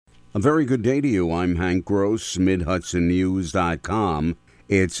A very good day to you. I'm Hank Gross, Mid-HudsonNews.com.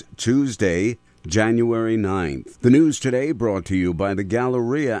 It's Tuesday, January 9th. The news today brought to you by the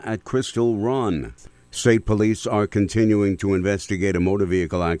Galleria at Crystal Run. State police are continuing to investigate a motor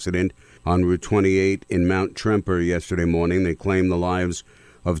vehicle accident on Route 28 in Mount Tremper yesterday morning. They claimed the lives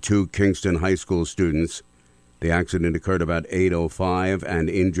of two Kingston High School students. The accident occurred about 8:05 and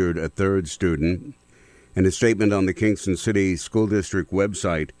injured a third student. In a statement on the Kingston City School District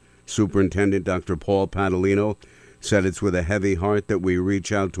website, Superintendent Dr. Paul Padalino said it's with a heavy heart that we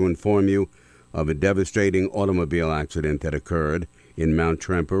reach out to inform you of a devastating automobile accident that occurred in Mount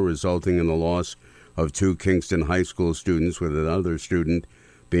Tremper, resulting in the loss of two Kingston High School students, with another student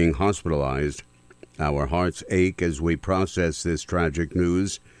being hospitalized. Our hearts ache as we process this tragic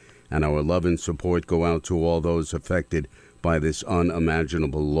news, and our love and support go out to all those affected by this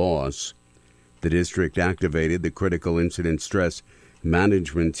unimaginable loss. The district activated the Critical Incident Stress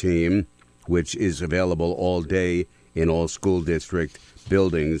Management Team, which is available all day in all school district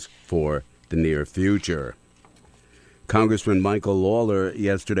buildings for the near future. Congressman Michael Lawler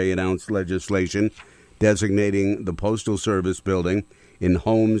yesterday announced legislation designating the Postal Service building in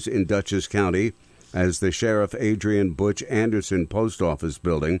Holmes in Dutchess County as the Sheriff Adrian Butch Anderson Post Office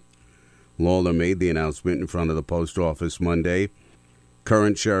building. Lawler made the announcement in front of the post office Monday.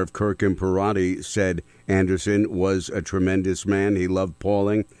 Current Sheriff Kirk Imperati said Anderson was a tremendous man. He loved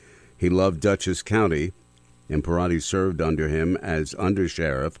Pauling. He loved Dutchess County. Imperati served under him as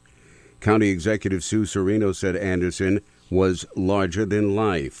undersheriff. County Executive Sue Serino said Anderson was larger than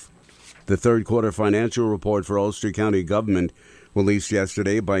life. The third quarter financial report for Ulster County government, released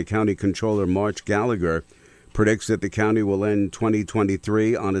yesterday by County Controller March Gallagher, predicts that the county will end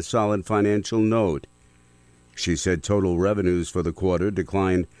 2023 on a solid financial note. She said total revenues for the quarter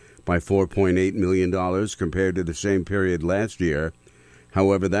declined by $4.8 million compared to the same period last year.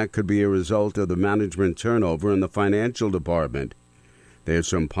 However, that could be a result of the management turnover in the financial department. There's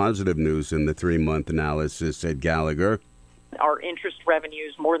some positive news in the three-month analysis, said Gallagher. Our interest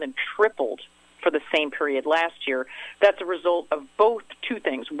revenues more than tripled for the same period last year. That's a result of both two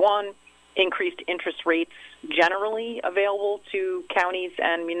things. One, increased interest rates generally available to counties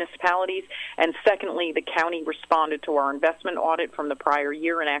and municipalities. And secondly, the county responded to our investment audit from the prior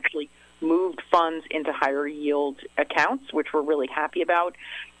year and actually moved funds into higher yield accounts, which we're really happy about.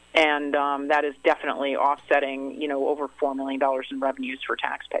 And that is definitely offsetting, over $4 million in revenues for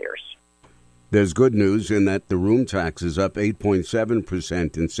taxpayers. There's good news in that the room tax is up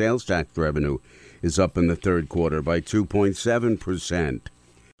 8.7% and sales tax revenue is up in the third quarter by 2.7%.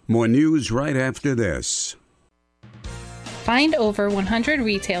 More news right after this. Find over 100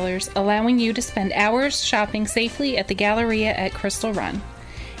 retailers allowing you to spend hours shopping safely at the Galleria at Crystal Run.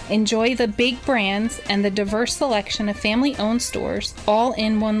 Enjoy the big brands and the diverse selection of family-owned stores all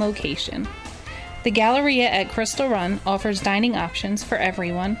in one location. The Galleria at Crystal Run offers dining options for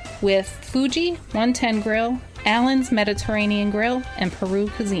everyone with Fuji 110 Grill, Allen's Mediterranean Grill, and Peru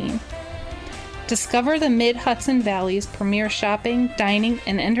Cuisine. Discover the Mid-Hudson Valley's premier shopping, dining,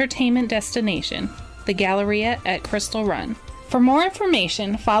 and entertainment destination, the Galleria at Crystal Run. For more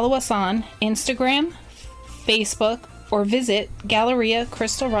information, follow us on Instagram, Facebook, or visit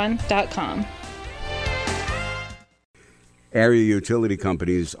GalleriaCrystalRun.com. Area utility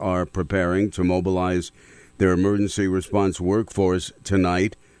companies are preparing to mobilize their emergency response workforce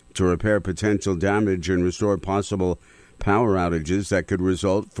tonight to repair potential damage and restore possible power outages that could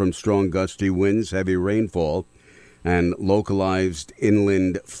result from strong gusty winds, heavy rainfall, and localized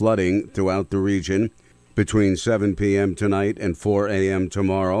inland flooding throughout the region between 7 p.m. tonight and 4 a.m.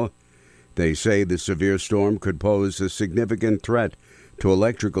 tomorrow. They say the severe storm could pose a significant threat to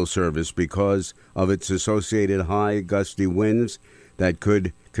electrical service because of its associated high gusty winds that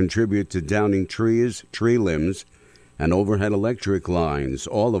could contribute to downing trees, tree limbs, and overhead electric lines,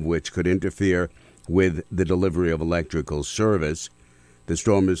 all of which could interfere with the delivery of electrical service. The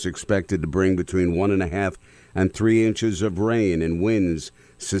storm is expected to bring between 1.5 and 3 inches of rain and winds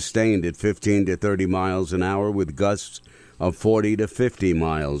sustained at 15 to 30 miles an hour with gusts of 40 to 50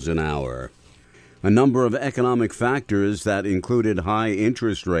 miles an hour. A number of economic factors that included high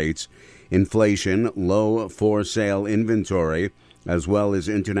interest rates, inflation, low for-sale inventory, as well as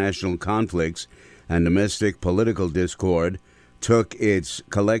international conflicts and domestic political discord, took its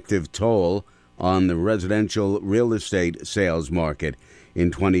collective toll on the residential real estate sales market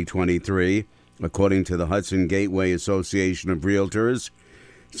in 2023. According to the Hudson Gateway Association of Realtors,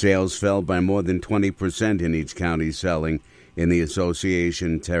 sales fell by more than 20% in each county selling in the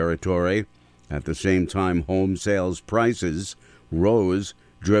association territory. At the same time, home sales prices rose,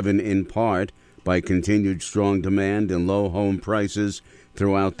 driven in part by continued strong demand and low home prices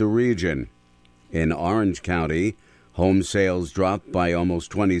throughout the region. In Orange County, home sales dropped by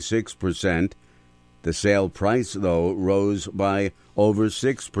almost 26%. The sale price, though, rose by over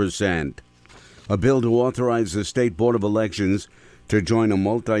 6%. A bill to authorize the State Board of Elections to join a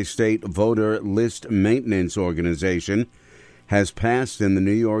multi-state voter list maintenance organization has passed in the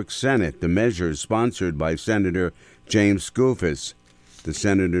New York Senate. The measure is sponsored by Senator James Skoufis. The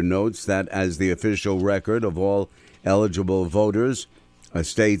senator notes that as the official record of all eligible voters, a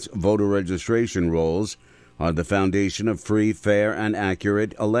state's voter registration rolls are the foundation of free, fair, and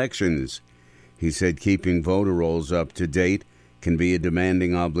accurate elections. He said keeping voter rolls up to date can be a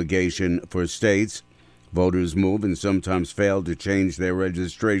demanding obligation for states. Voters move and sometimes fail to change their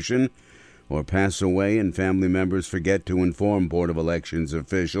registration or pass away, and family members forget to inform Board of Elections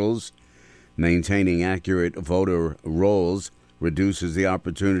officials. Maintaining accurate voter rolls reduces the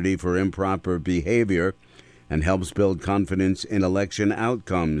opportunity for improper behavior and helps build confidence in election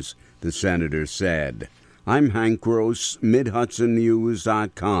outcomes, the senator said. I'm Hank Gross,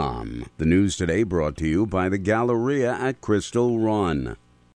 MidHudsonNews.com. The news today brought to you by the Galleria at Crystal Run.